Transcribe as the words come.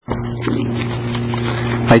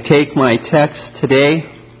I take my text today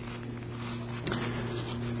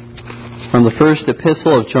from the first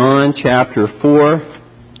epistle of John, chapter 4,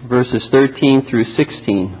 verses 13 through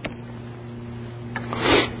 16.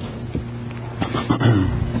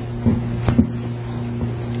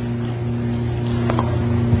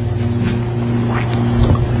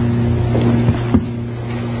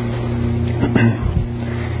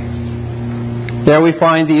 There we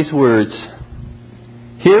find these words.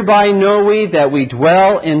 Hereby know we that we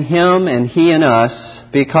dwell in Him and He in us,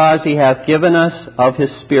 because He hath given us of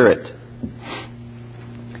His Spirit.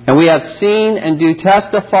 And we have seen and do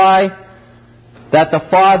testify that the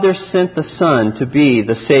Father sent the Son to be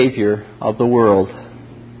the Savior of the world.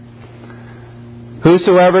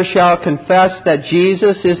 Whosoever shall confess that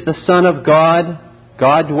Jesus is the Son of God,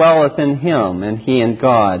 God dwelleth in Him and He in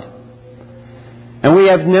God. And we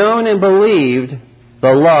have known and believed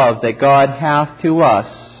the love that God hath to us.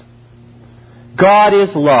 God is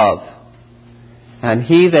love, and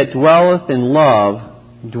he that dwelleth in love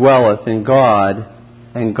dwelleth in God,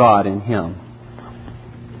 and God in him.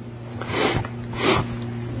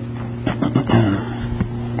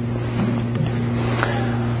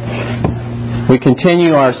 We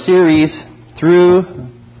continue our series through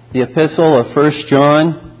the epistle of 1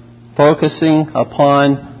 John, focusing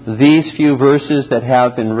upon these few verses that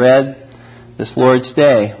have been read this Lord's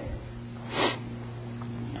Day.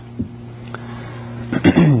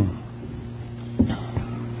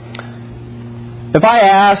 If I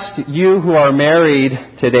asked you who are married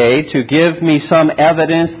today to give me some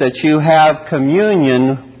evidence that you have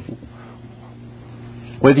communion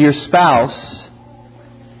with your spouse,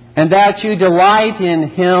 and that you delight in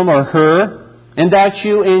him or her, and that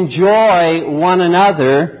you enjoy one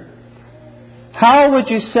another, how would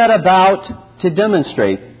you set about to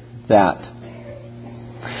demonstrate that?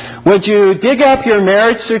 Would you dig up your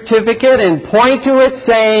marriage certificate and point to it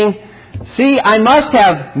saying, see, I must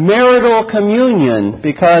have marital communion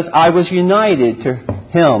because I was united to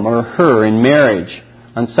him or her in marriage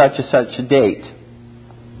on such and such a date?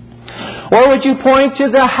 Or would you point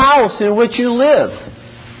to the house in which you live,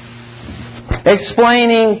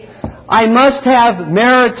 explaining, I must have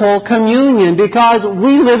marital communion because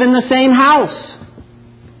we live in the same house?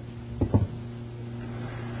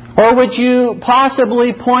 Or would you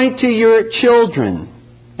possibly point to your children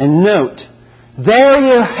and note, there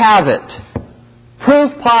you have it.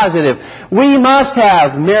 Proof positive. We must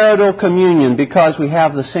have marital communion because we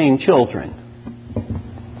have the same children.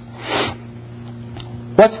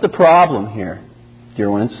 What's the problem here,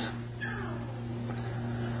 dear ones?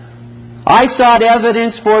 I sought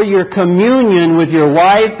evidence for your communion with your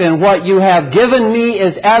wife, and what you have given me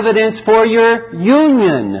is evidence for your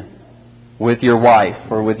union with your wife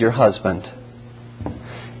or with your husband.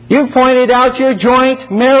 You pointed out your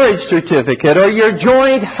joint marriage certificate or your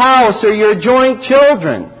joint house or your joint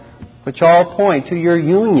children, which all point to your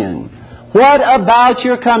union. What about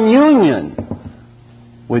your communion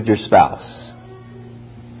with your spouse?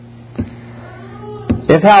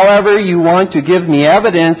 If, however, you want to give me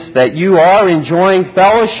evidence that you are enjoying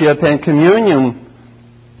fellowship and communion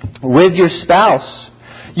with your spouse,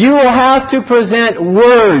 you will have to present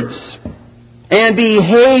words and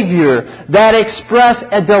behavior that express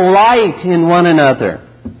a delight in one another,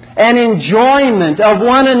 an enjoyment of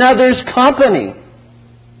one another's company,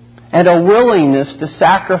 and a willingness to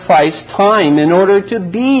sacrifice time in order to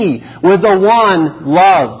be with the one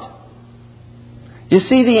loved. You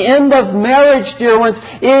see, the end of marriage, dear ones,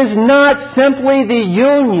 is not simply the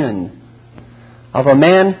union of a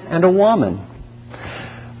man and a woman.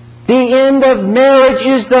 The end of marriage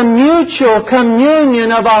is the mutual communion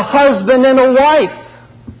of a husband and a wife.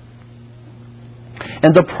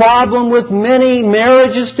 And the problem with many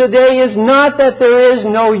marriages today is not that there is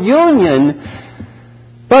no union,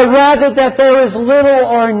 but rather that there is little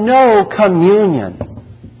or no communion.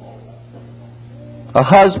 A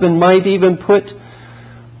husband might even put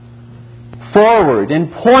forward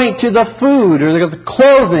and point to the food or the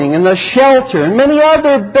clothing and the shelter and many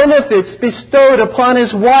other benefits bestowed upon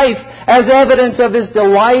his wife as evidence of his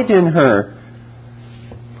delight in her.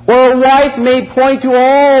 Or a wife may point to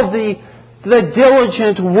all the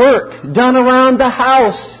diligent work done around the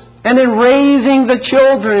house and in raising the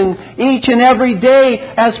children each and every day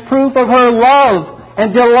as proof of her love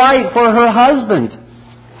and delight for her husband.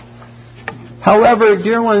 However,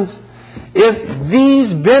 dear ones, if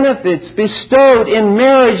these benefits bestowed in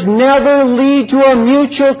marriage never lead to a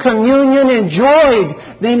mutual communion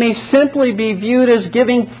enjoyed, they may simply be viewed as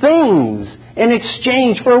giving things in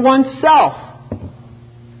exchange for oneself.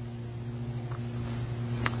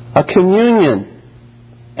 A communion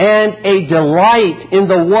and a delight in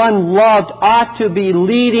the one loved ought to be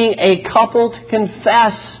leading a couple to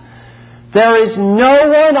confess, there is no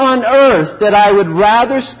one on earth that I would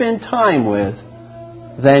rather spend time with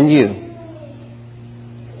than you.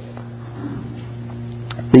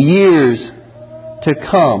 The years to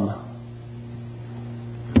come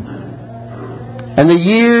and the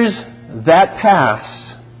years that pass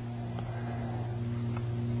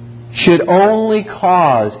should only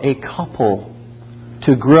cause a couple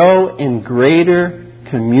to grow in greater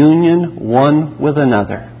communion one with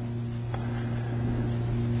another.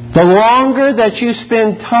 The longer that you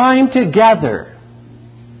spend time together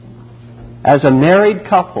as a married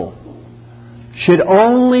couple should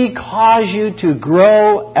only cause you to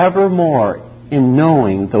grow ever more in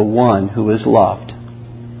knowing the one who is loved.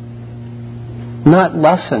 Not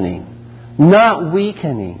lessening, not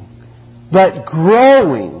weakening, but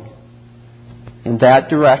growing in that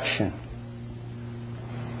direction.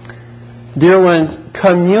 Dear ones,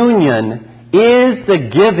 communion is the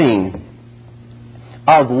giving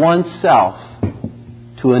of oneself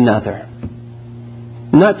to another.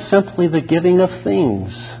 Not simply the giving of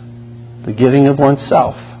things, the giving of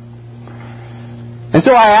oneself. And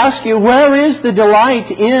so I ask you, where is the delight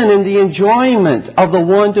in and the enjoyment of the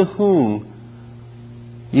one to whom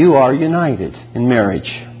you are united in marriage?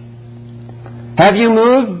 Have you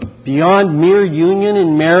moved beyond mere union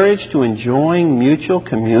in marriage to enjoying mutual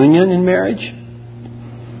communion in marriage?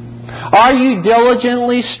 Are you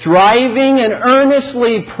diligently striving and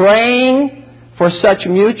earnestly praying for such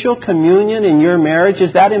mutual communion in your marriage?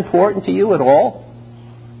 Is that important to you at all?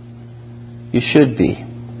 You should be.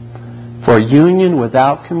 For union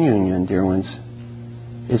without communion, dear ones,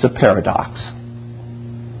 is a paradox.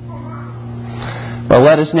 Well,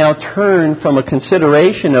 let us now turn from a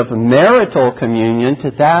consideration of marital communion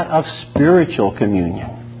to that of spiritual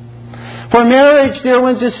communion. For marriage, dear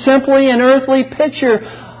ones, is simply an earthly picture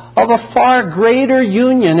of a far greater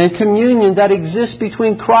union and communion that exists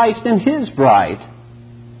between Christ and His bride,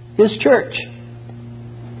 His church.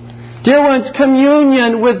 Dear ones,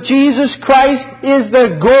 communion with Jesus Christ is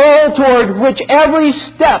the goal toward which every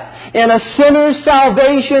step in a sinner's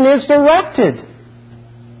salvation is directed.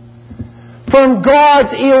 From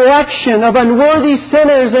God's election of unworthy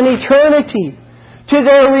sinners in eternity, to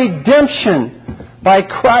their redemption by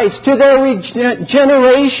Christ, to their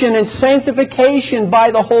regeneration and sanctification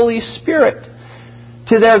by the Holy Spirit,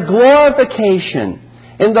 to their glorification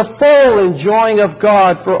in the full enjoying of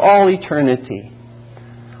God for all eternity.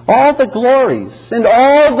 All the glories and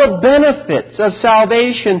all the benefits of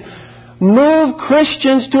salvation move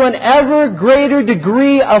Christians to an ever greater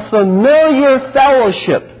degree of familiar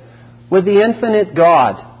fellowship with the infinite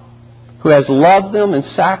God, who has loved them and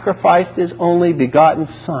sacrificed His only begotten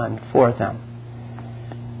Son for them.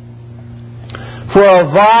 For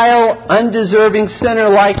a vile, undeserving sinner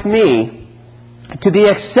like me to be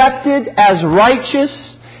accepted as righteous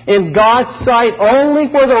in God's sight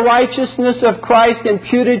only for the righteousness of Christ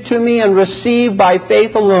imputed to me and received by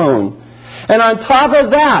faith alone. And on top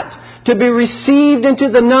of that, to be received into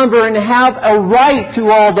the number and have a right to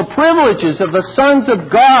all the privileges of the sons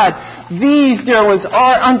of God, these, dear ones,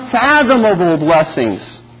 are unfathomable blessings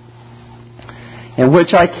in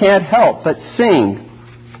which I can't help but sing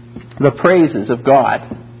the praises of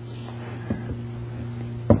God.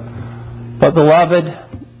 But beloved,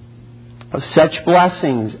 of such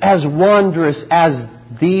blessings, as wondrous as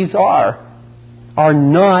these are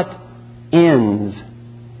not ends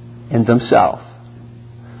in themselves.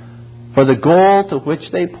 For the goal to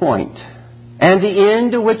which they point and the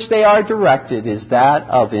end to which they are directed is that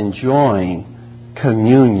of enjoying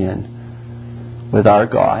communion with our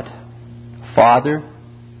God, Father,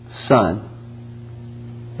 Son,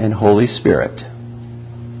 and Holy Spirit.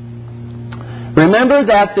 Remember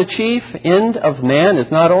that the chief end of man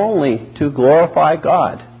is not only to glorify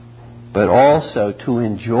God, but also to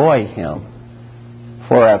enjoy Him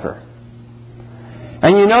forever.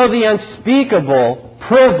 And you know, the unspeakable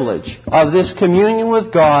privilege of this communion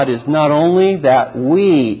with God is not only that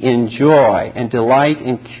we enjoy and delight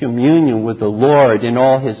in communion with the Lord in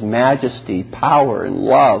all His majesty, power, and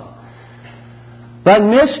love, but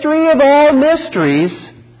mystery of all mysteries,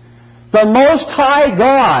 the Most High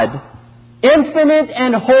God, infinite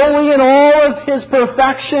and holy in all of His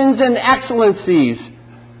perfections and excellencies,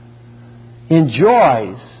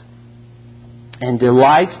 enjoys and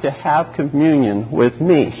delights to have communion with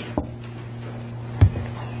me,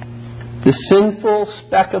 the sinful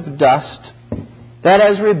speck of dust that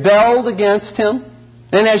has rebelled against Him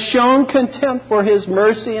and has shown contempt for His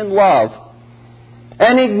mercy and love,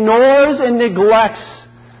 and ignores and neglects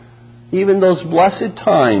even those blessed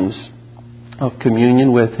times of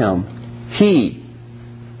communion with Him. He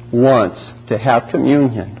wants to have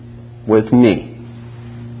communion with me.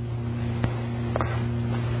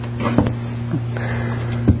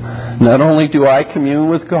 Not only do I commune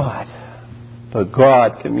with God, but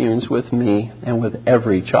God communes with me and with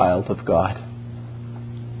every child of God.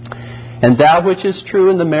 And that which is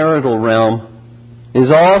true in the marital realm is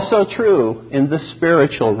also true in the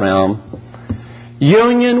spiritual realm.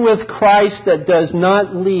 Union with Christ that does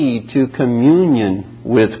not lead to communion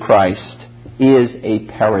with Christ is a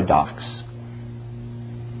paradox.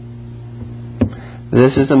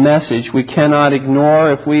 This is a message we cannot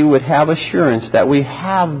ignore if we would have assurance that we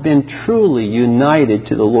have been truly united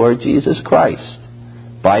to the Lord Jesus Christ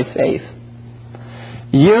by faith.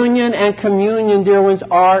 Union and communion, dear ones,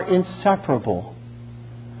 are inseparable.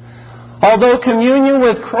 Although communion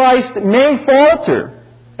with Christ may falter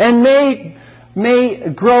and may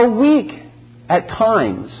grow weak at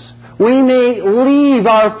times, we may leave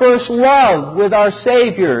our first love with our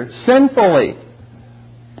Savior sinfully.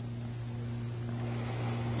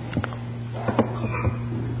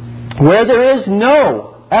 Where there is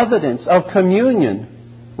no evidence of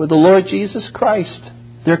communion with the Lord Jesus Christ,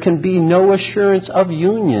 there can be no assurance of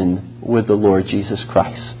union with the Lord Jesus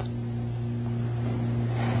Christ.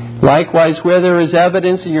 Likewise, where there is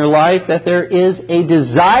evidence in your life that there is a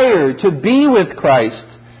desire to be with Christ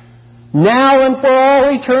now and for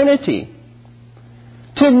all eternity,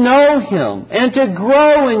 to know Him and to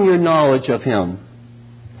grow in your knowledge of Him,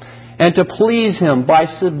 and to please Him by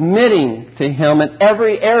submitting to Him in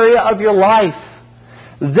every area of your life,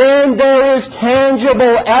 then there is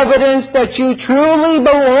tangible evidence that you truly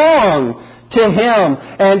belong to Him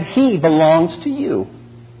and He belongs to you.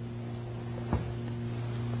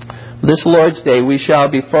 This Lord's Day, we shall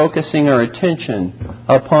be focusing our attention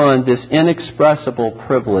upon this inexpressible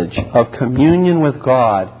privilege of communion with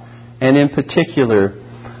God, and in particular,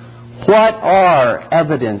 what are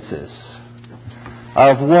evidences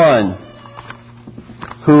of one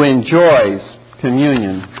who enjoys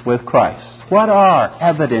communion with Christ? What are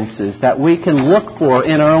evidences that we can look for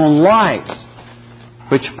in our own lives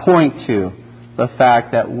which point to the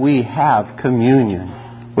fact that we have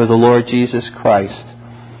communion with the Lord Jesus Christ?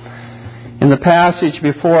 In the passage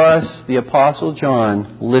before us, the Apostle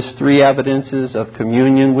John lists three evidences of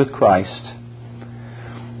communion with Christ.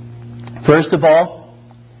 First of all,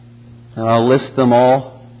 and I'll list them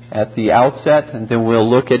all at the outset, and then we'll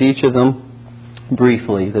look at each of them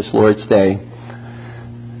briefly this Lord's Day.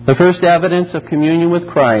 The first evidence of communion with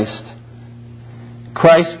Christ,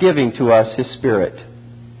 Christ giving to us His Spirit.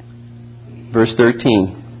 Verse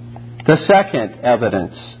 13. The second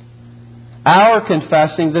evidence, our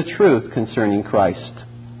confessing the truth concerning Christ,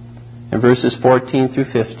 in verses 14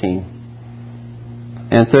 through 15.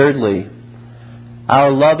 And thirdly, our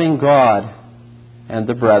loving God and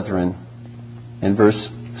the brethren, in verse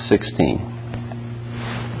 16.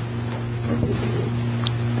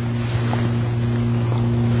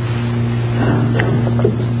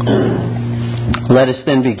 Let us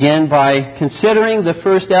then begin by considering the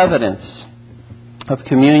first evidence of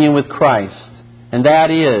communion with Christ, and that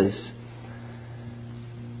is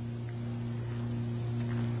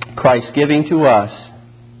Christ giving to us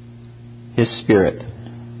His Spirit.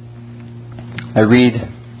 I read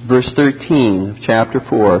verse 13 of chapter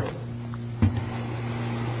 4.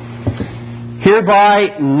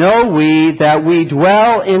 Hereby know we that we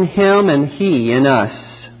dwell in Him and He in us,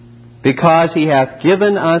 because He hath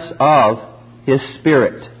given us of His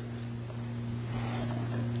Spirit.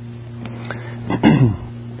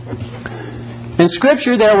 In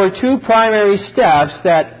Scripture, there were two primary steps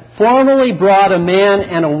that formally brought a man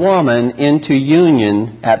and a woman into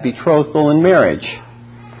union at betrothal and marriage.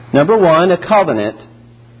 Number one, a covenant,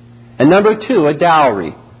 and number two, a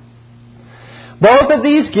dowry. Both of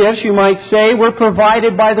these gifts, you might say, were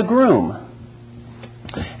provided by the groom.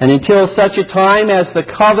 And until such a time as the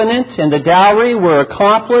covenant and the dowry were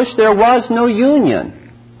accomplished, there was no union.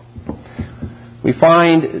 We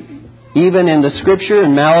find even in the Scripture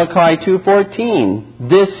in Malachi 2:14,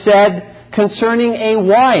 this said concerning a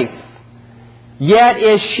wife, yet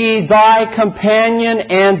is she thy companion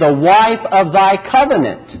and the wife of thy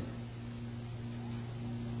covenant.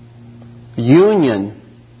 Union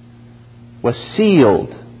was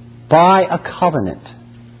sealed by a covenant.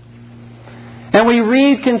 And we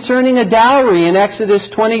read concerning a dowry in Exodus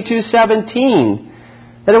 22:17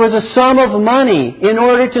 that it was a sum of money in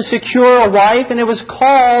order to secure a wife, and it was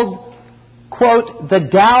called, quote, the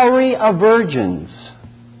dowry of virgins.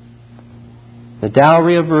 The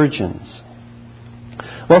dowry of virgins.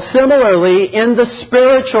 Well, similarly, in the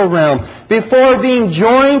spiritual realm, before being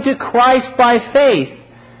joined to Christ by faith,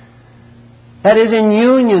 that is in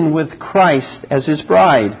union with Christ as His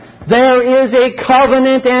bride. There is a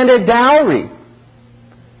covenant and a dowry.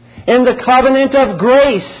 In the covenant of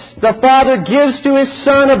grace, the Father gives to His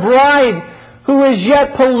Son a bride who is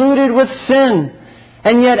yet polluted with sin.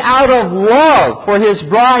 And yet out of love for His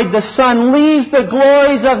bride, the Son leaves the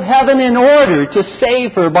glories of heaven in order to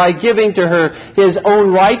save her by giving to her His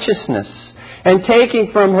own righteousness and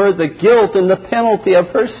taking from her the guilt and the penalty of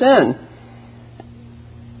her sin.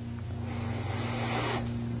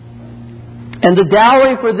 And the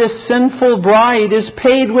dowry for this sinful bride is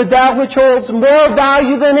paid with that which holds more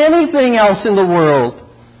value than anything else in the world.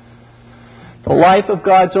 The life of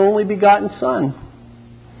God's only begotten Son.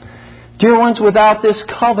 Dear ones, without this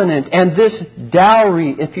covenant and this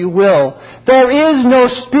dowry, if you will, there is no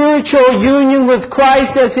spiritual union with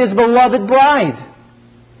Christ as His beloved bride.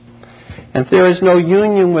 And if there is no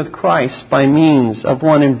union with Christ by means of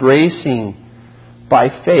one embracing by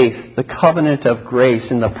faith the covenant of grace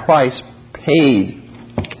and the price paid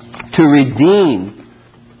to redeem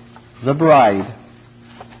the bride,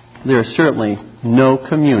 there is certainly no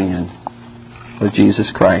communion with Jesus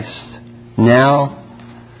Christ, now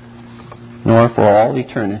nor for all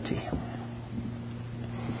eternity.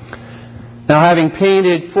 Now, having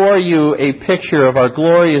painted for you a picture of our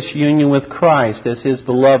glorious union with Christ as His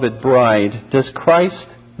beloved bride, does Christ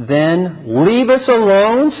then leave us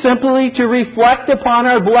alone simply to reflect upon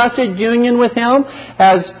our blessed union with Him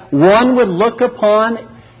as one would look upon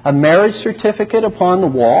a marriage certificate upon the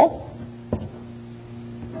wall?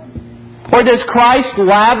 Or does Christ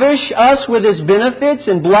lavish us with His benefits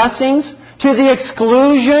and blessings to the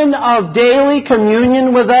exclusion of daily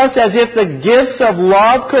communion with us, as if the gifts of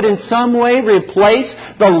love could in some way replace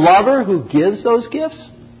the lover who gives those gifts?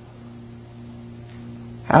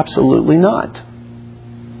 Absolutely not.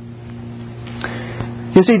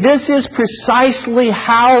 You see, this is precisely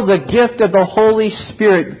how the gift of the Holy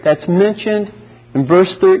Spirit that's mentioned in verse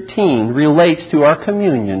 13 relates to our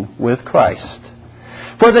communion with Christ.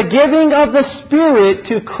 For the giving of the Spirit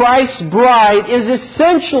to Christ's bride is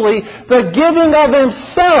essentially the giving of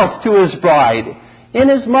Himself to His bride,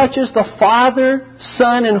 inasmuch as the Father,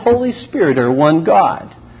 Son, and Holy Spirit are one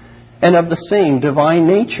God and of the same divine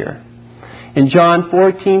nature. In John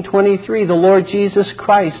 14:23, the Lord Jesus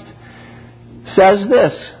Christ says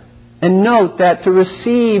this, and note that to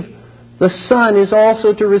receive the Son is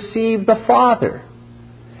also to receive the Father.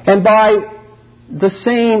 And by the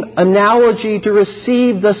same analogy, to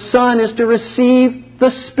receive the Son is to receive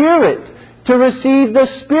the Spirit. To receive the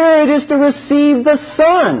Spirit is to receive the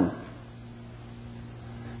Son.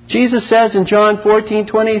 Jesus says in John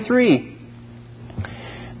 14:23,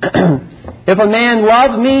 if a man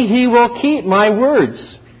love me, he will keep my words,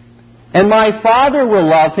 and my Father will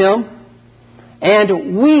love him,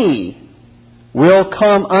 and we will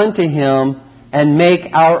come unto him and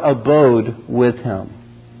make our abode with him.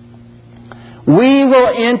 We will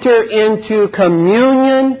enter into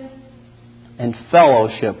communion and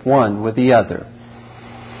fellowship one with the other.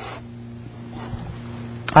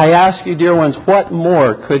 I ask you, dear ones, what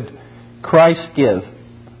more could Christ give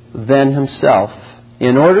than Himself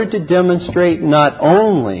in order to demonstrate not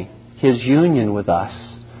only His union with us,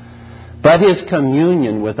 but His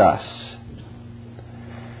communion with us?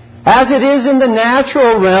 As it is in the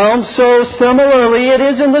natural realm, so similarly it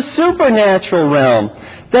is in the supernatural realm.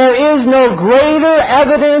 There is no greater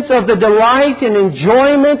evidence of the delight and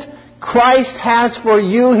enjoyment Christ has for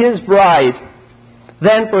you, His bride,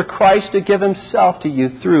 than for Christ to give Himself to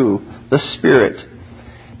you through the Spirit,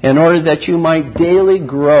 in order that you might daily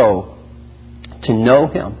grow to know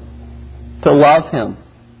Him, to love Him,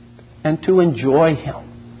 and to enjoy Him.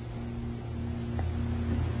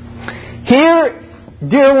 Here,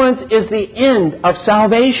 dear ones, is the end of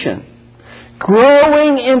salvation.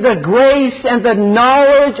 Growing in the grace and the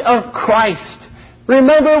knowledge of Christ.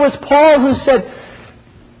 Remember, it was Paul who said,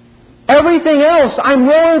 everything else I'm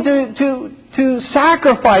willing to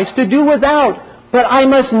sacrifice, to do without, but I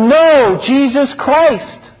must know Jesus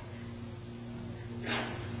Christ.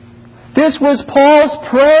 This was Paul's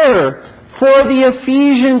prayer for the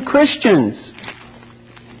Ephesian Christians.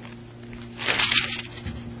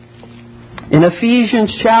 In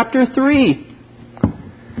Ephesians chapter 3,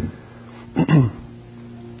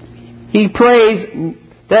 he prays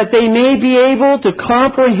that they may be able to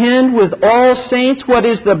comprehend with all saints what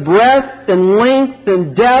is the breadth and length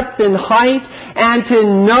and depth and height, and to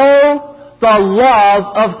know the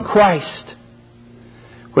love of Christ,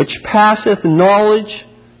 which passeth knowledge,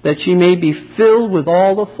 that ye may be filled with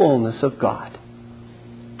all the fullness of God.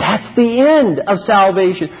 That's the end of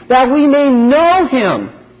salvation, that we may know Him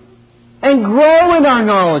and grow in our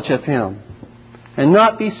knowledge of Him. and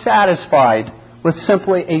not be satisfied with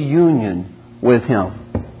simply a union with Him.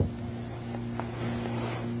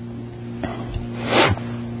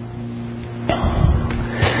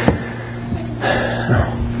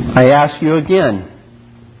 I ask you again,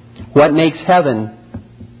 what makes heaven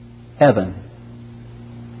heaven?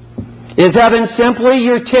 Is heaven simply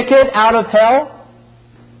your ticket out of hell?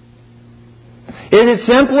 Is it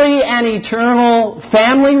simply an eternal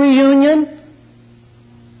family reunion?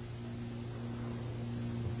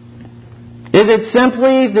 Is it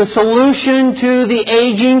simply the solution to the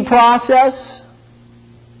aging process?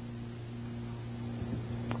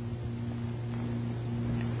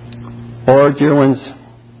 Or, dear ones,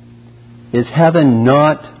 is heaven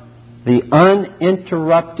not the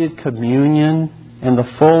uninterrupted communion and the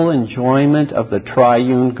full enjoyment of the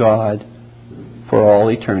triune God for all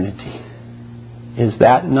eternity? Is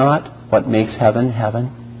that not what makes heaven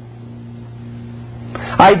heaven?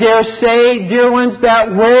 I dare say, dear ones,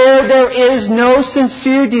 that where there is no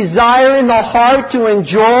sincere desire in the heart to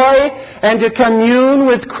enjoy and to commune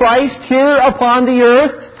with Christ here upon the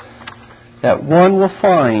earth, that one will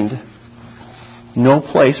find no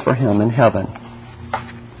place for Him in heaven.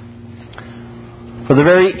 For the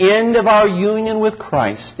very end of our union with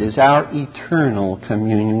Christ is our eternal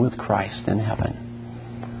communion with Christ in heaven.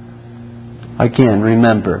 Again,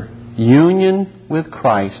 remember, union with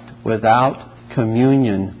Christ without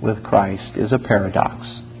communion with Christ is a paradox.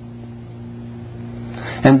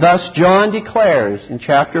 And thus John declares in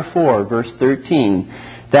chapter 4, verse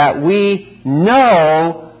 13, that we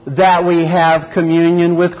know that we have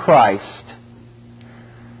communion with Christ.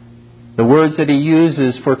 The words that he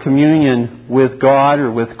uses for communion with God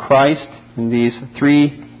or with Christ in these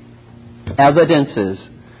three evidences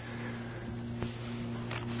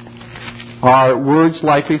are words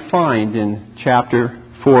like we find in chapter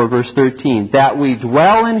 4, verse 13. That we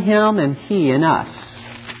dwell in Him and He in us.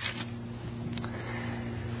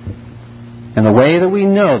 And the way that we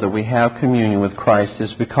know that we have communion with Christ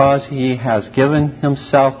is because He has given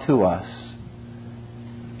Himself to us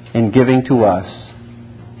in giving to us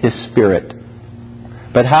His Spirit.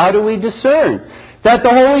 But how do we discern that the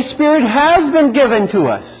Holy Spirit has been given to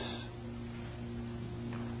us?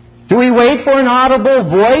 Do we wait for an audible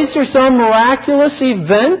voice or some miraculous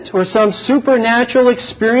event or some supernatural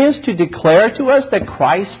experience to declare to us that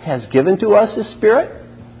Christ has given to us His Spirit?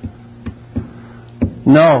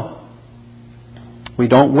 No. We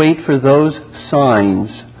don't wait for those signs.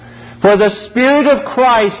 For the Spirit of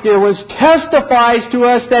Christ, dear ones, testifies to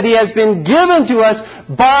us that He has been given to us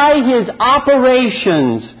by His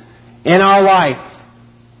operations in our life.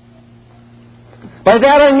 By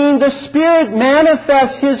that I mean the Spirit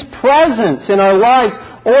manifests His presence in our lives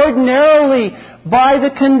ordinarily by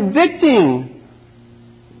the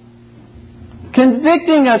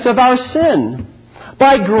convicting us of our sin,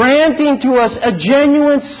 by granting to us a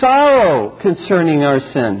genuine sorrow concerning our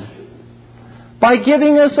sin, by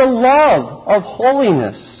giving us a love of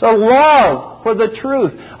holiness, a love for the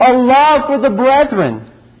truth, a love for the brethren,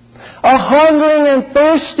 a hungering and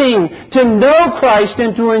thirsting to know Christ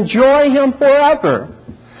and to enjoy Him forever.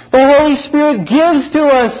 The Holy Spirit gives to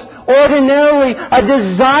us ordinarily a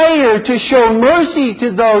desire to show mercy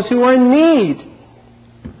to those who are in need.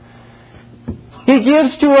 He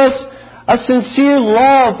gives to us a sincere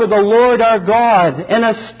love for the Lord our God and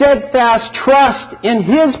a steadfast trust in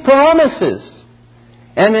His promises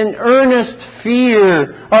and an earnest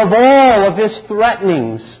fear of all of His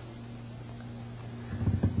threatenings.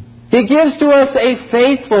 He gives to us a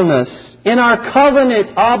faithfulness in our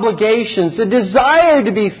covenant obligations, a desire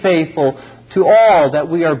to be faithful to all that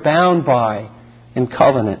we are bound by in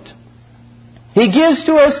covenant. He gives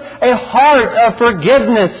to us a heart of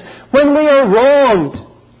forgiveness when we are wronged,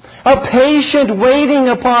 a patient waiting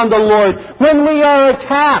upon the Lord when we are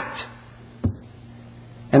attacked,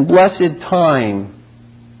 and blessed time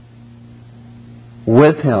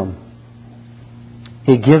with Him.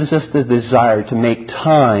 He gives us the desire to make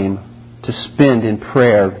time to spend in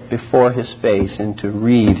prayer before His face and to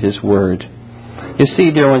read His Word. You see,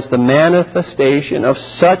 dear ones, the manifestation of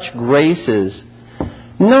such graces,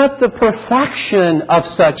 not the perfection of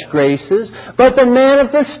such graces, but the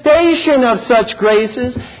manifestation of such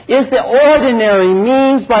graces is the ordinary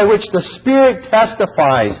means by which the Spirit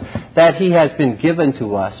testifies that He has been given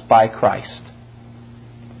to us by Christ.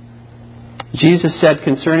 Jesus said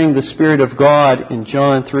concerning the Spirit of God in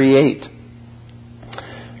John 3:8,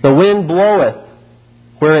 "The wind bloweth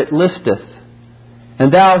where it listeth,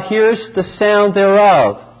 and thou hearest the sound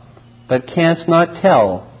thereof, but canst not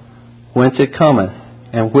tell whence it cometh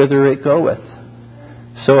and whither it goeth.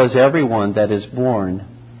 So is everyone that is born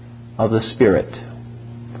of the Spirit."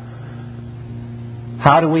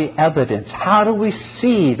 How do we evidence? How do we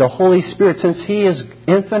see the Holy Spirit since He is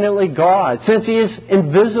infinitely God, since He is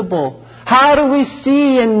invisible? How do we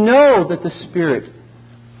see and know that the Spirit,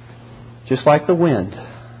 just like the wind,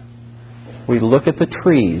 we look at the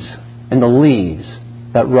trees and the leaves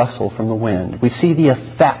that rustle from the wind. We see the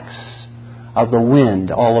effects of the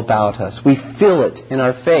wind all about us. We feel it in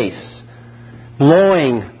our face,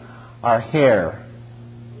 blowing our hair,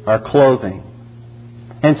 our clothing.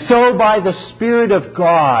 And so by the Spirit of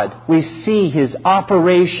God, we see His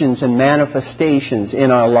operations and manifestations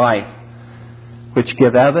in our life, which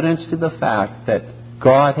give evidence to the fact that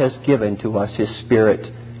God has given to us His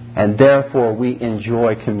Spirit, and therefore we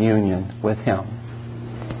enjoy communion with Him.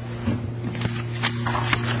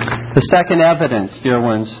 The second evidence, dear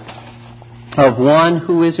ones, of one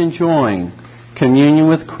who is enjoying communion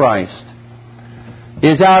with Christ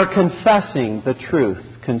is our confessing the truth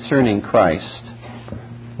concerning Christ.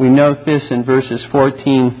 We note this in verses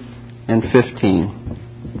 14 and 15.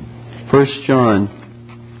 1 John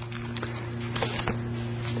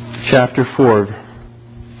chapter 4,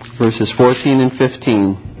 verses 14 and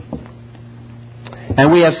 15.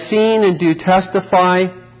 And we have seen and do testify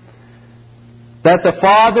that the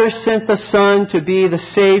Father sent the Son to be the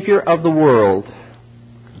Savior of the world.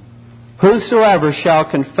 Whosoever shall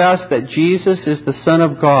confess that Jesus is the Son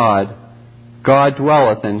of God, God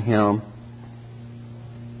dwelleth in him,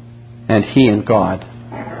 and he in God.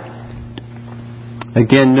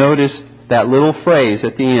 Again, notice that little phrase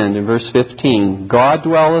at the end in verse 15. God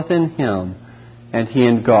dwelleth in him, and he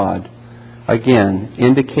in God. Again,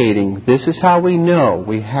 indicating this is how we know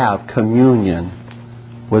we have communion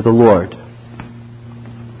with the Lord.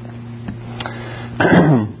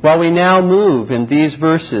 Well, we now move in these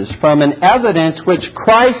verses from an evidence which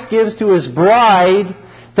Christ gives to His bride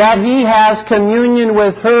that He has communion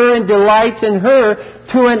with her and delights in her,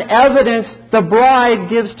 to an evidence the bride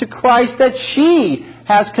gives to Christ that she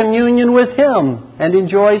has communion with Him and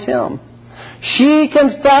enjoys Him. She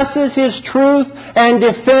confesses His truth and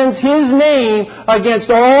defends His name against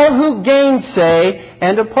all who gainsay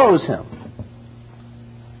and oppose Him.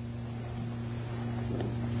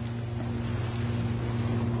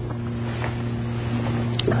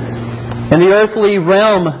 In the earthly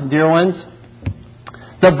realm, dear ones,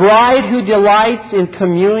 the bride who delights in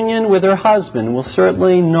communion with her husband will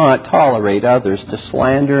certainly not tolerate others to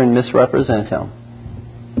slander and misrepresent him.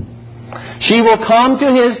 She will come to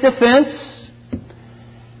his defense,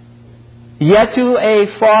 yet to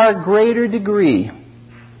a far greater degree.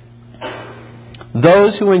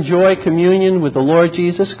 Those who enjoy communion with the Lord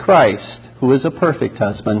Jesus Christ, who is a perfect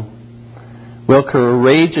husband, will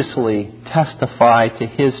courageously testify to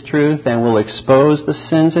His truth and will expose the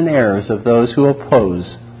sins and errors of those who oppose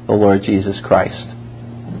the Lord Jesus Christ.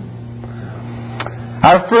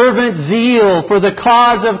 Our fervent zeal for the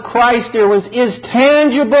cause of Christ, dear ones, is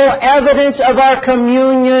tangible evidence of our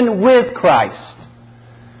communion with Christ.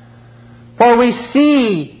 For we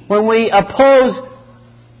see when we oppose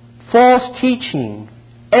false teaching,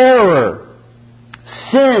 error,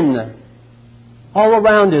 sin, all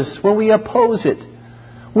around us, when we oppose it,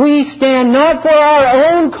 we stand not for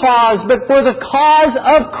our own cause, but for the cause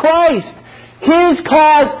of Christ. His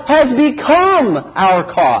cause has become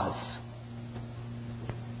our cause.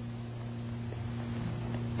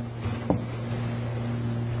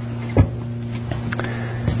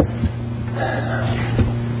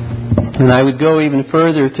 And I would go even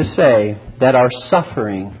further to say that our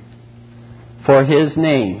suffering for His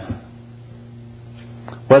name,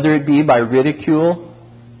 whether it be by ridicule,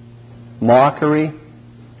 mockery,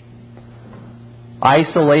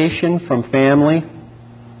 isolation from family,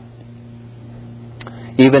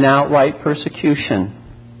 even outright persecution,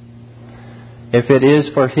 if it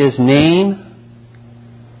is for His name,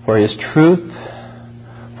 for His truth,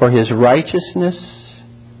 for His righteousness,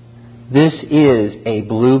 this is a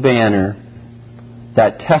blue banner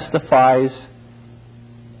that testifies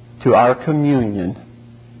to our communion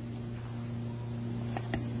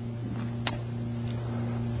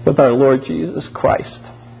with our Lord Jesus Christ.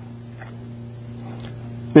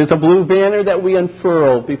 There's a blue banner that we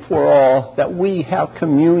unfurl before all, that we have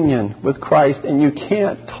communion with Christ, and you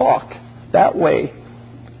can't talk that way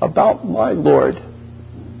about my Lord.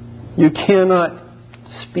 You cannot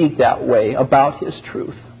speak that way about His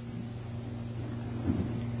truth.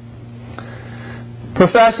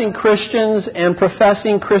 Professing Christians and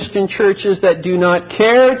professing Christian churches that do not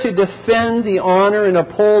care to defend the honor and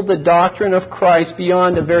uphold the doctrine of Christ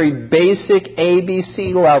beyond a very basic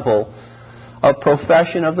ABC level of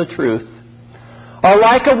profession of the truth are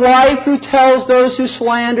like a wife who tells those who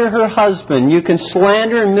slander her husband, you can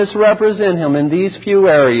slander and misrepresent him in these few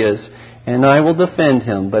areas, and I will defend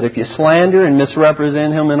him. But if you slander and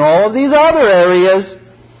misrepresent him in all of these other areas,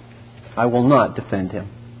 I will not defend him.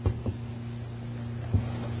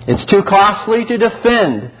 It's too costly to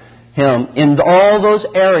defend him in all those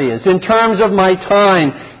areas, in terms of my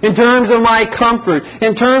time, in terms of my comfort,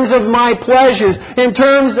 in terms of my pleasures, in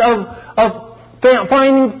terms of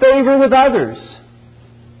finding favor with others.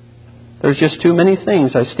 There's just too many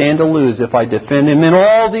things I stand to lose if I defend him in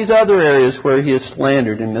all these other areas where he is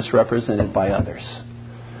slandered and misrepresented by others.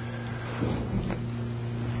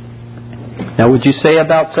 Now, would you say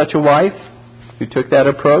about such a wife who took that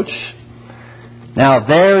approach? Now,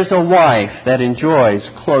 there's a wife that enjoys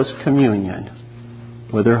close communion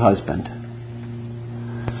with her husband.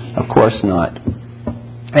 Of course not.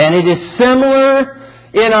 And it is similar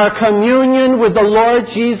in our communion with the Lord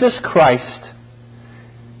Jesus Christ.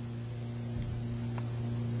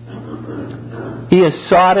 He has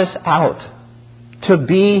sought us out to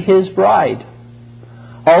be His bride.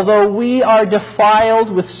 Although we are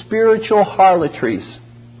defiled with spiritual harlotries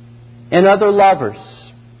and other lovers,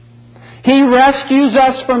 He rescues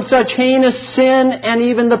us from such heinous sin and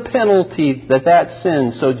even the penalty that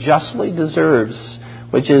sin so justly deserves,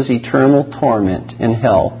 which is eternal torment in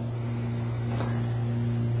hell.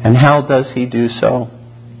 And how does He do so?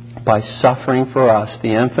 By suffering for us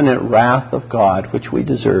the infinite wrath of God which we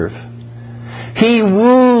deserve. He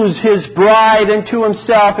woos His bride into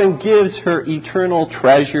Himself and gives her eternal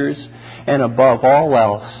treasures. And above all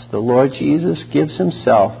else, the Lord Jesus gives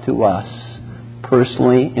Himself to us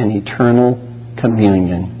personally in eternal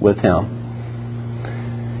communion with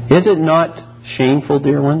Him. Is it not shameful,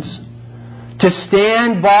 dear ones, to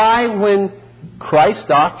stand by when Christ's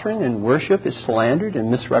doctrine and worship is slandered and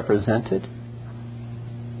misrepresented?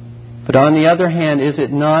 But on the other hand, is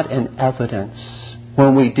it not an evidence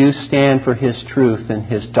when we do stand for His truth and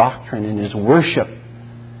His doctrine and His worship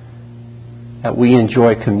that we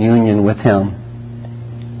enjoy communion with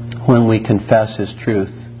Him when we confess His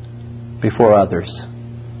truth before others?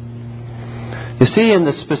 You see, in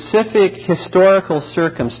the specific historical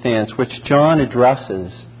circumstance which John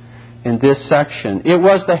addresses in this section, it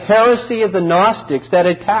was the heresy of the Gnostics that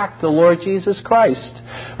attacked the Lord Jesus Christ.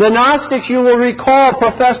 The Gnostics, you will recall,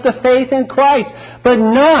 professed a faith in Christ, but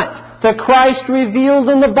not the Christ revealed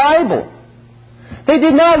in the Bible. They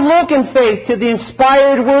did not look in faith to the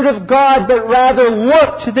inspired Word of God, but rather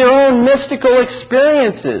looked to their own mystical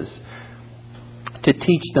experiences to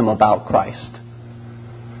teach them about Christ.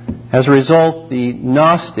 As a result, the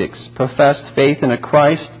Gnostics professed faith in a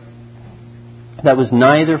Christ that was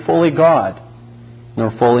neither fully God nor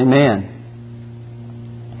fully man.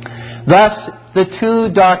 Thus, the two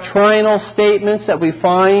doctrinal statements that we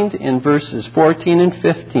find in verses 14 and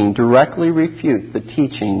 15 directly refute the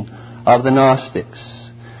teaching of the Gnostics.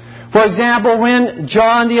 For example, when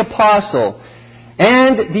John the Apostle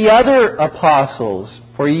and the other apostles,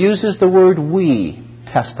 for he uses the word we,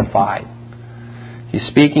 testified. He's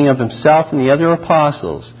speaking of himself and the other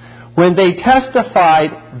apostles. When they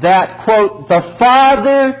testified that, quote, the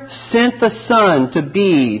Father sent the Son to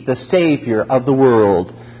be the Savior of the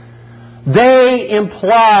world, they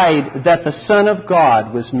implied that the Son of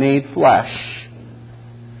God was made flesh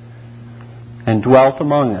and dwelt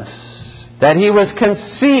among us, that He was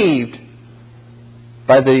conceived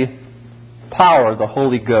by the power of the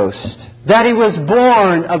Holy Ghost, that He was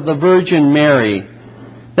born of the Virgin Mary,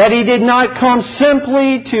 that He did not come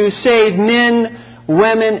simply to save men,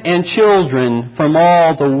 women, and children from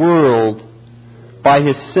all the world by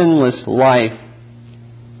His sinless life.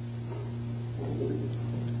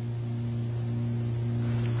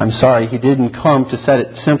 I'm sorry, He didn't come to set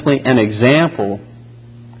it simply an example,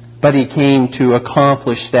 but He came to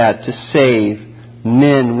accomplish that, to save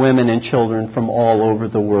men, women, and children from all over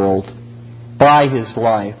the world by His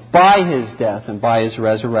life, by His death, and by His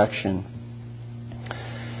resurrection.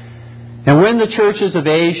 And when the churches of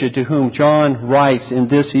Asia, to whom John writes in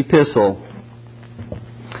this epistle,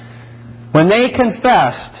 when they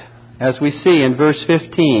confessed, as we see in verse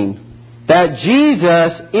 15, that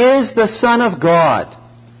Jesus is the Son of God,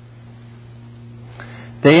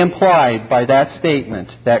 they implied by that statement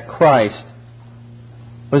that Christ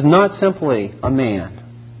was not simply a man,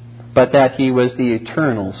 but that He was the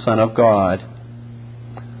eternal Son of God,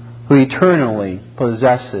 who eternally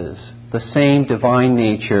possesses the same divine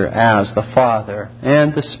nature as the Father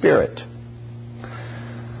and the Spirit.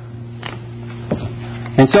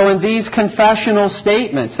 And so in these confessional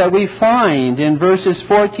statements that we find in verses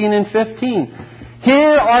 14 and 15,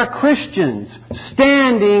 here are Christians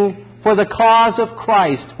standing for the cause of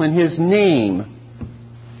Christ when His name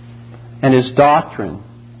and His doctrine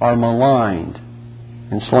are maligned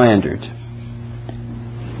and slandered.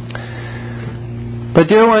 But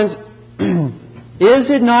dear ones, is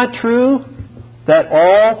it not true that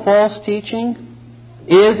all false teaching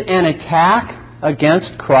is an attack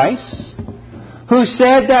against Christ, who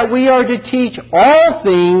said that we are to teach all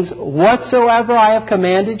things whatsoever I have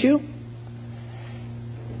commanded you?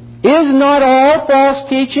 Is not all false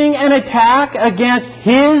teaching an attack against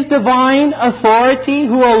His divine authority,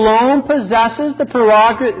 who alone possesses the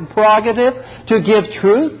prerogative to give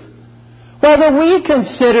truth? Whether we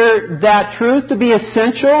consider that truth to be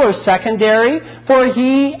essential or secondary, for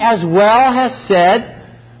He as well has said,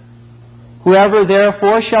 whoever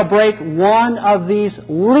therefore shall break one of these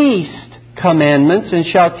least commandments and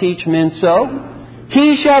shall teach men so,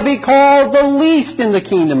 he shall be called the least in the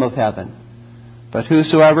kingdom of heaven. But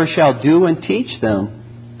whosoever shall do and teach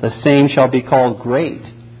them, the same shall be called great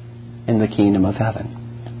in the kingdom of heaven.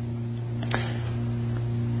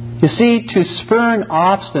 You see, to spurn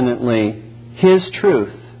obstinately His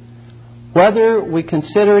truth, whether we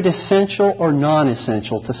consider it essential or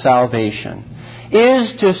non-essential to salvation,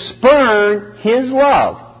 is to spurn His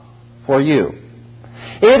love for you.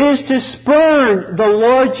 It is to spurn the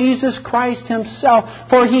Lord Jesus Christ Himself,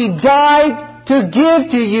 for He died to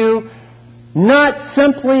give to you not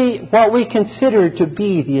simply what we consider to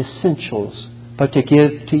be the essentials, but to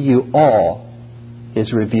give to you all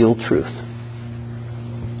His revealed truth.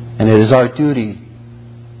 And it is our duty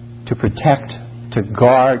to protect, to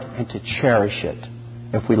guard, and to cherish it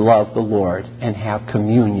if we love the Lord and have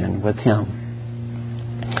communion with Him.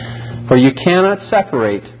 For you cannot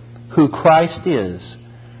separate who Christ is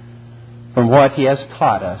from what He has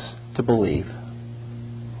taught us to believe.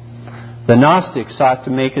 The Gnostics sought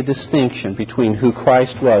to make a distinction between who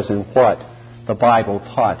Christ was and what the Bible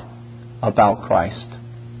taught about Christ.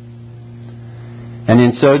 And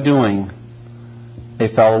in so doing, they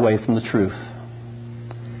fell away from the truth.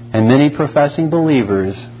 And many professing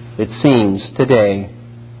believers, it seems today,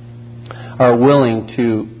 are willing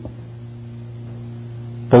to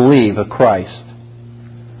believe a Christ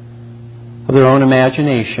of their own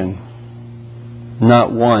imagination,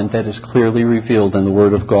 not one that is clearly revealed in the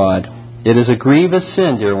Word of God. It is a grievous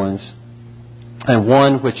sin, dear ones, and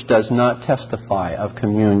one which does not testify of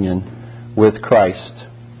communion with Christ.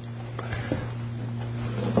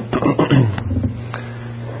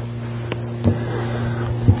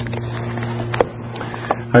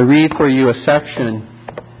 I read for you a section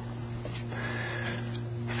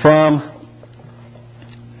from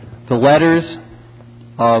the letters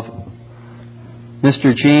of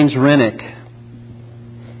Mr. James Renwick,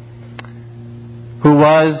 who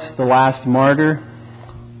was the last martyr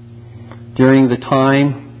during the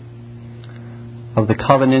time of the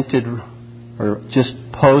covenanted, or just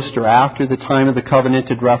post or after the time of the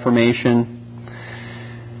covenanted Reformation.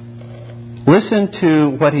 Listen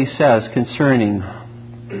to what he says concerning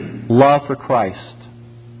love for Christ,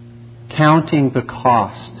 counting the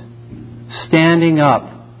cost, standing up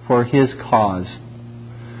for His cause.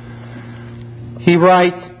 He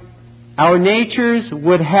writes, "Our natures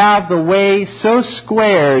would have the way so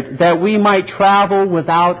squared that we might travel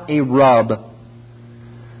without a rub,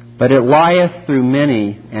 but it lieth through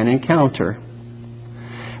many an encounter.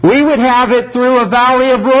 We would have it through a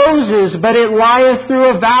valley of roses, but it lieth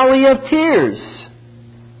through a valley of tears.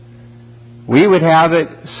 We would have it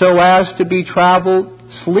so as to be traveled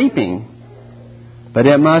sleeping, but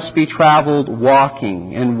it must be traveled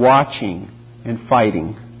walking and watching and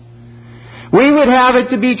fighting. We would have it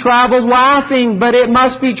to be traveled laughing, but it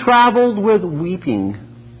must be traveled with weeping.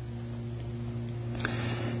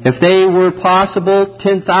 If they were possible,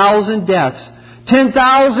 10,000 deaths,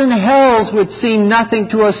 10,000 hells would seem nothing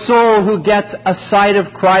to a soul who gets a sight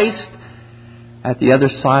of Christ at the other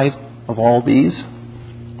side of all these.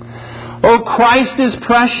 Oh, Christ is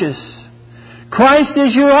precious. Christ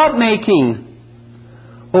is your upmaking.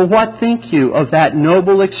 Oh, what think you of that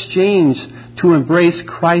noble exchange to embrace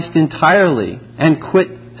Christ entirely and quit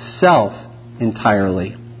self entirely?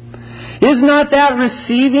 Is not that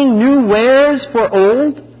receiving new wares for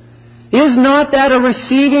old? Is not that a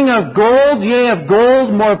receiving of gold, yea, of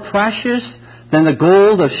gold more precious than the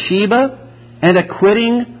gold of Sheba, and a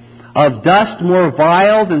quitting of dust more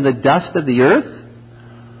vile than the dust of the earth?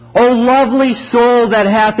 O lovely soul that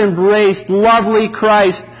hath embraced lovely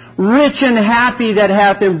Christ, rich and happy that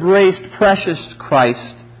hath embraced precious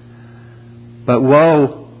Christ. But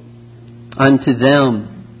woe unto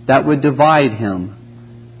them that would divide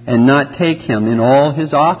Him, and not take Him in all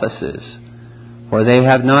His offices, for they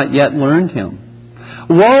have not yet learned Him.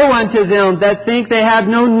 Woe unto them that think they have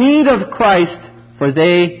no need of Christ, for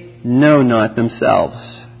they know not themselves.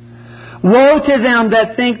 Woe to them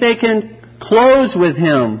that think they can close with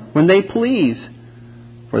Him when they please,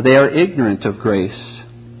 for they are ignorant of grace.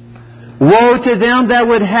 Woe to them that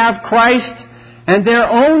would have Christ and their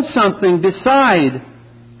own something beside,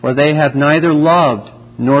 for they have neither loved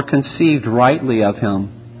nor conceived rightly of Him.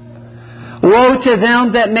 Woe to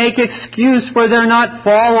them that make excuse for their not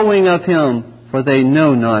following of Him, for they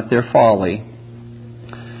know not their folly.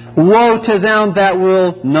 Woe to them that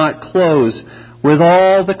will not close with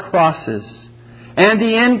all the crosses and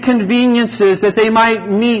the inconveniences that they might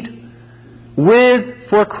meet with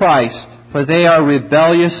for Christ, for they are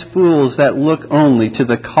rebellious fools that look only to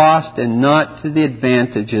the cost and not to the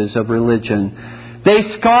advantages of religion.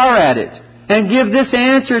 They scar at it and give this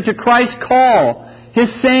answer to Christ's call: His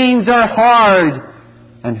sayings are hard,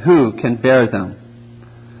 and who can bear them?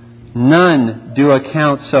 None do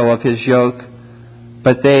account so of His yoke,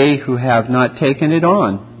 but they who have not taken it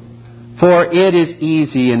on. For it is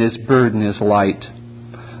easy and His burden is light.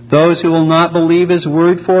 Those who will not believe His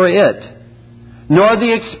word for it, nor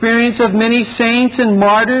the experience of many saints and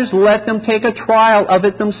martyrs, let them take a trial of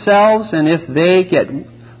it themselves, and if they get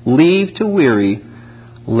leave to weary,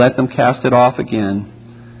 let them cast it off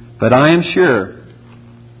again. But I am sure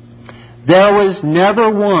there was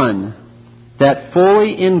never one that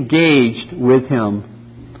fully engaged with Him,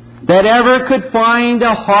 that ever could find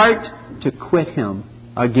a heart to quit Him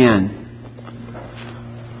again.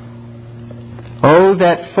 Oh,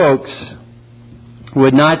 that folks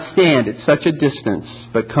would not stand at such a distance,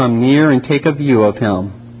 but come near and take a view of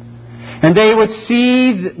Him. And they would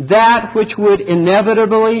see that which would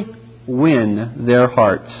inevitably win their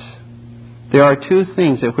hearts. There are two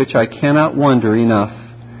things at which I cannot wonder enough.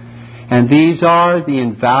 And these are the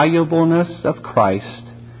invaluableness of Christ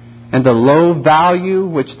and the low value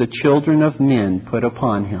which the children of men put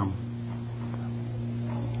upon Him.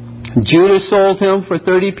 Judas sold Him for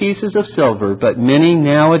 30 pieces of silver, but many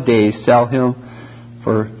nowadays sell Him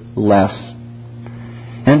for less.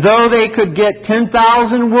 And though they could get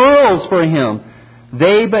 10,000 worlds for Him,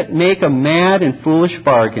 they but make a mad and foolish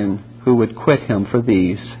bargain who would quit Him for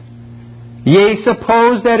these. Yea,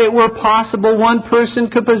 suppose that it were possible one person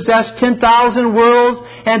could possess 10,000 worlds,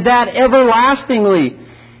 and that everlastingly.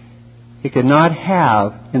 He could not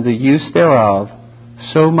have in the use thereof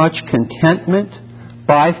so much contentment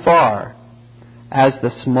by far as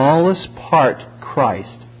the smallest part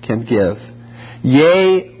Christ can give.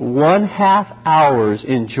 Yea, 1/2 hour's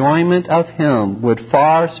enjoyment of Him would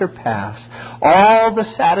far surpass all the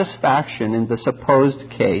satisfaction in the supposed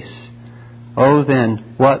case. Oh,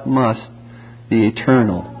 then, what must the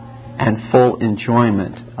eternal and full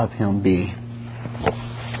enjoyment of Him be?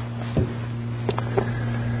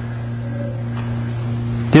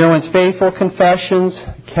 Dear ones, faithful confessions,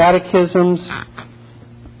 catechisms,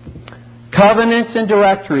 covenants, and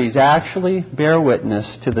directories actually bear witness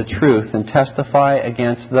to the truth and testify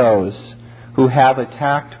against those who have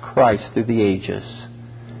attacked Christ through the ages.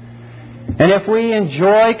 And if we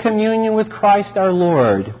enjoy communion with Christ our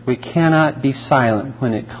Lord, we cannot be silent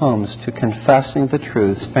when it comes to confessing the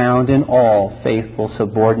truths found in all faithful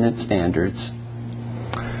subordinate standards.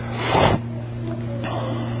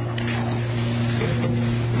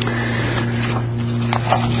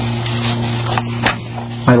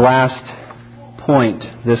 My last point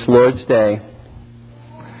this Lord's Day.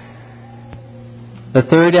 The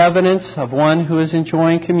third evidence of one who is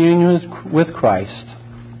enjoying communion with Christ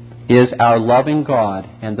is our loving God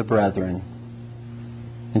and the brethren.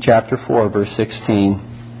 In chapter 4, verse 16.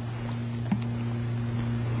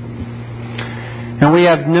 And we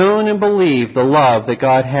have known and believed the love that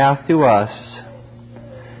God hath to us.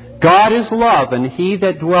 God is love, and he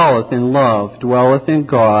that dwelleth in love dwelleth in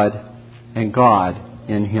God, and God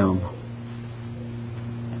in him.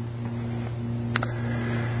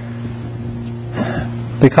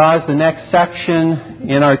 Because the next section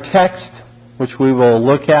in our text, which we will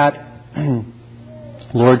look at,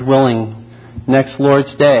 Lord willing, next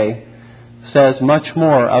Lord's Day, says much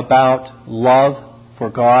more about love for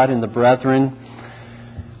God and the brethren.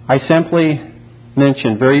 I simply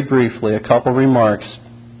mention very briefly a couple remarks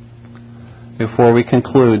before we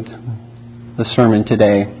conclude the sermon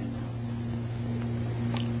today.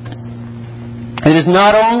 It is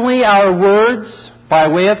not only our words by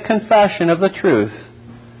way of confession of the truth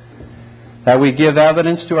that we give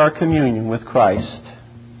evidence to our communion with Christ,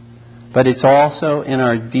 but it's also in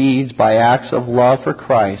our deeds by acts of love for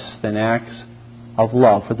Christ and acts of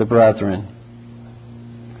love for the brethren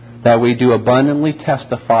that we do abundantly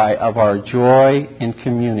testify of our joy in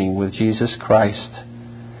communing with Jesus Christ.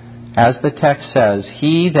 As the text says,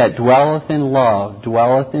 he that dwelleth in love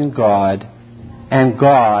dwelleth in God, and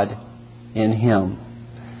God in him.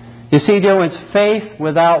 You see, dear ones, faith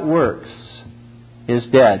without works is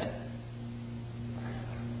dead.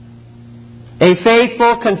 A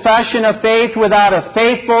faithful confession of faith without a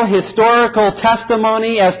faithful historical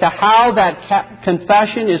testimony as to how that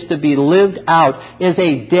confession is to be lived out is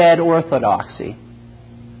a dead orthodoxy.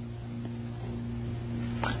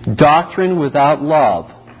 Doctrine without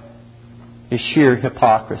love is sheer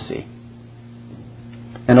hypocrisy.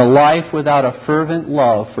 And a life without a fervent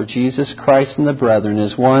love for Jesus Christ and the brethren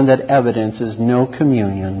is one that evidences no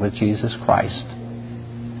communion with Jesus Christ.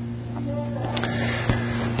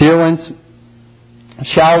 Dear ones,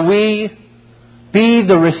 shall we be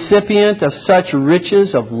the recipient of such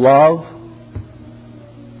riches of love,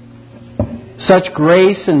 such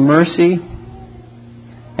grace and mercy,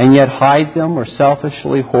 and yet hide them or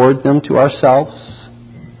selfishly hoard them to ourselves,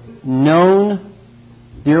 known,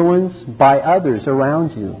 dear ones, by others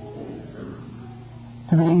around you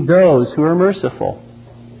to be those who are merciful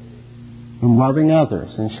in loving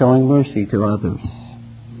others and showing mercy to others?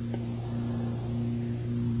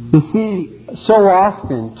 You see, so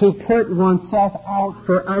often to put oneself out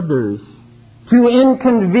for others, to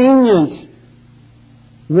inconvenience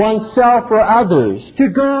oneself for others, to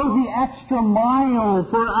go the extra mile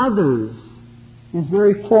for others, is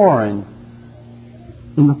very foreign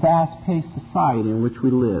in the fast-paced society in which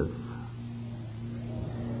we live,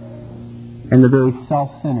 and the very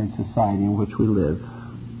self-centered society in which we live.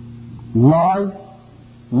 Love,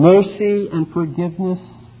 mercy, and forgiveness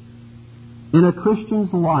in a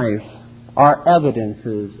Christian's life are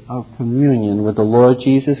evidences of communion with the Lord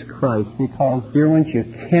Jesus Christ, because, dear ones, you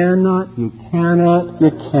cannot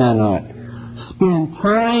spend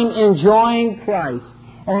time enjoying Christ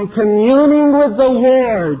and communing with the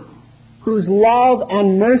Lord, whose love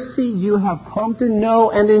and mercy you have come to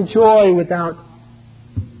know and enjoy, without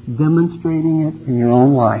demonstrating it in your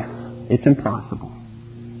own life. It's impossible.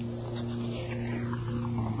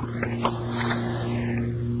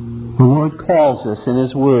 The Lord calls us in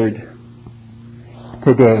His Word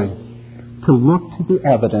today to look to the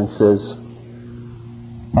evidences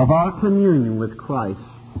of our communion with Christ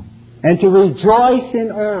and to rejoice in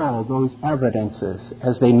all those evidences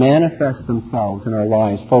as they manifest themselves in our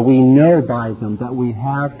lives. For we know by them that we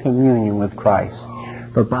have communion with Christ.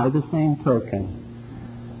 But by the same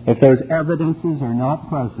token, if those evidences are not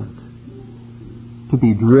present, to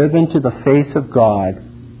be driven to the face of God,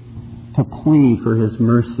 to plead for His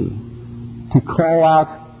mercy, to call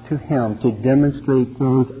out to Him to demonstrate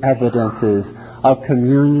those evidences of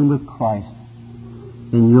communion with Christ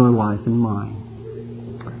in your life and mine.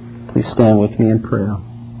 Please stand with me in prayer.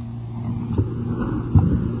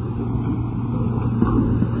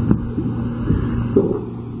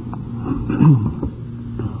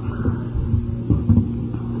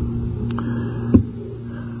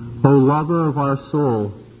 O lover of our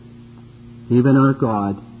soul, even our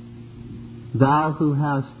God, Thou who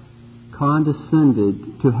hast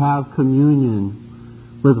condescended to have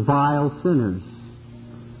communion with vile sinners,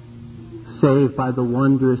 saved by the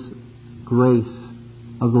wondrous grace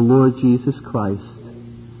of the Lord Jesus Christ,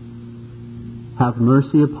 have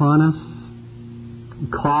mercy upon us.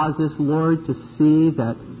 Cause us, Lord, to see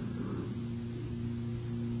that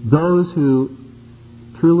those who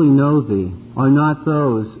truly know Thee are not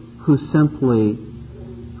those who simply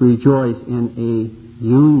rejoice in a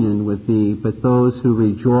union with Thee, but those who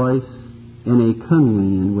rejoice in a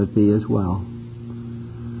communion with Thee as well.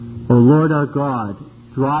 O Lord our God,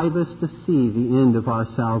 drive us to see the end of our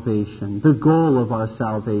salvation, the goal of our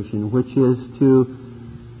salvation, which is to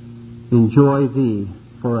enjoy Thee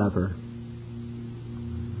forever.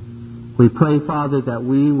 We pray, Father, that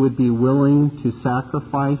we would be willing to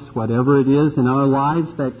sacrifice whatever it is in our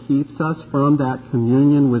lives that keeps us from that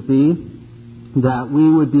communion with Thee, that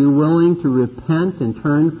we would be willing to repent and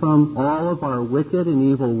turn from all of our wicked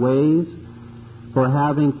and evil ways, for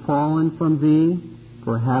having fallen from Thee,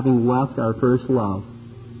 for having left our first love.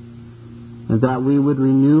 And that we would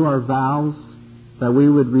renew our vows, that we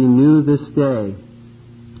would renew this day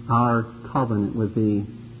our covenant with Thee,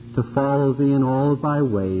 to follow Thee in all of Thy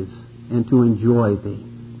ways, and to enjoy Thee.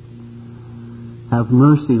 Have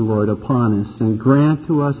mercy, Lord, upon us, and grant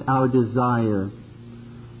to us our desire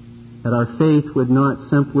that our faith would not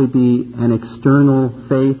simply be an external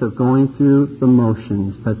faith of going through the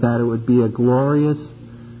motions, but that it would be a glorious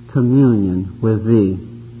communion with Thee.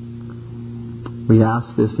 We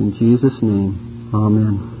ask this in Jesus' name.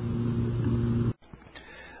 Amen.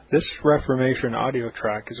 This Reformation audio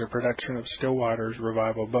track is a production of Still Waters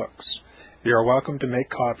Revival Books. You are welcome to make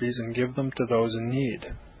copies and give them to those in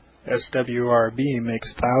need. SWRB makes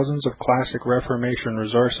thousands of classic Reformation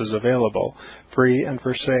resources available, free and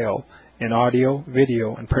for sale, in audio,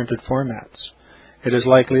 video, and printed formats. It is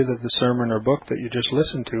likely that the sermon or book that you just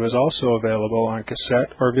listened to is also available on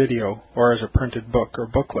cassette or video, or as a printed book or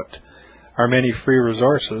booklet. Our many free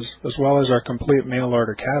resources, as well as our complete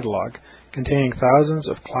mail-order catalog, containing thousands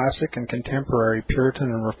of classic and contemporary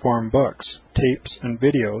Puritan and Reformed books, tapes, and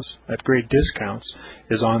videos at great discounts,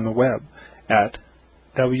 is on the web at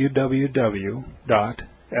www.swrb.com.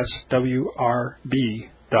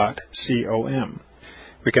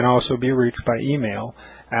 We can also be reached by email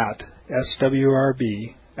at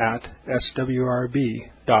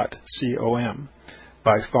swrb@swrb.com,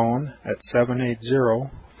 by phone at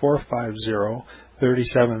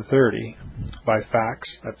 780-450-3730, by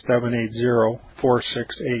fax at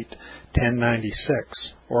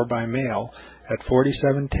 780-468-1096, or by mail at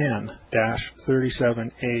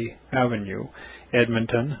 4710-37A Avenue,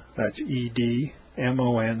 Edmonton, that's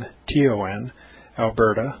Edmonton,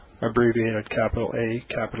 Alberta, abbreviated capital A,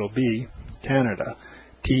 capital B, Canada,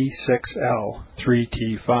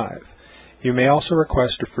 T6L3T5. You may also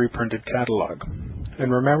request a free printed catalog.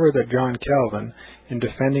 And remember that John Calvin, in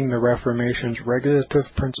defending the Reformation's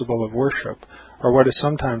regulative principle of worship, or what is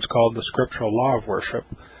sometimes called the scriptural law of worship,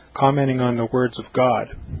 commenting on the words of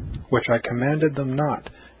God, "Which I commanded them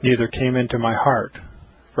not, neither came into my heart,"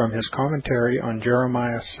 from his commentary on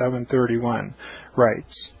Jeremiah 7:31,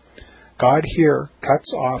 writes, "God here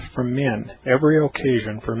cuts off from men every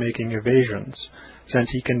occasion for making evasions,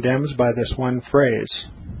 since he condemns by this one phrase,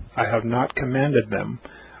 'I have not commanded them,'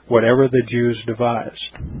 whatever the Jews devised.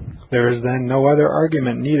 There is then no other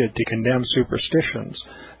argument needed to condemn superstitions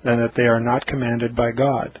than that they are not commanded by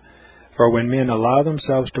God. For when men allow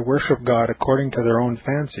themselves to worship God according to their own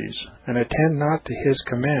fancies, and attend not to his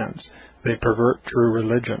commands, they pervert true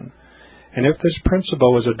religion. And if this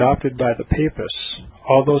principle was adopted by the Papists,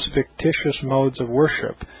 all those fictitious modes of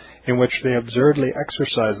worship in which they absurdly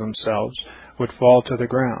exercise themselves would fall to the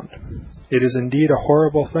ground. It is indeed a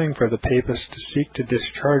horrible thing for the Papists to seek to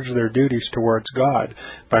discharge their duties towards God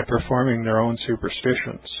by performing their own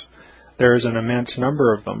superstitions. There is an immense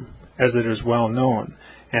number of them, as it is well known,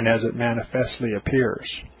 and as it manifestly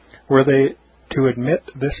appears. Were they to admit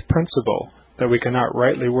this principle, that we cannot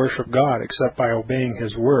rightly worship God except by obeying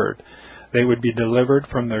his word, they would be delivered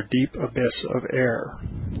from their deep abyss of error.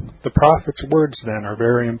 The prophet's words, then, are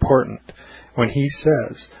very important, when he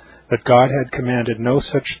says that God had commanded no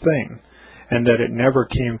such thing, and that it never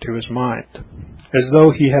came to his mind, as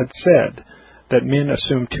though he had said that men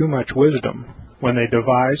assume too much wisdom when they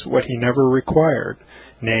devise what he never required,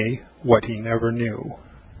 nay, what he never knew.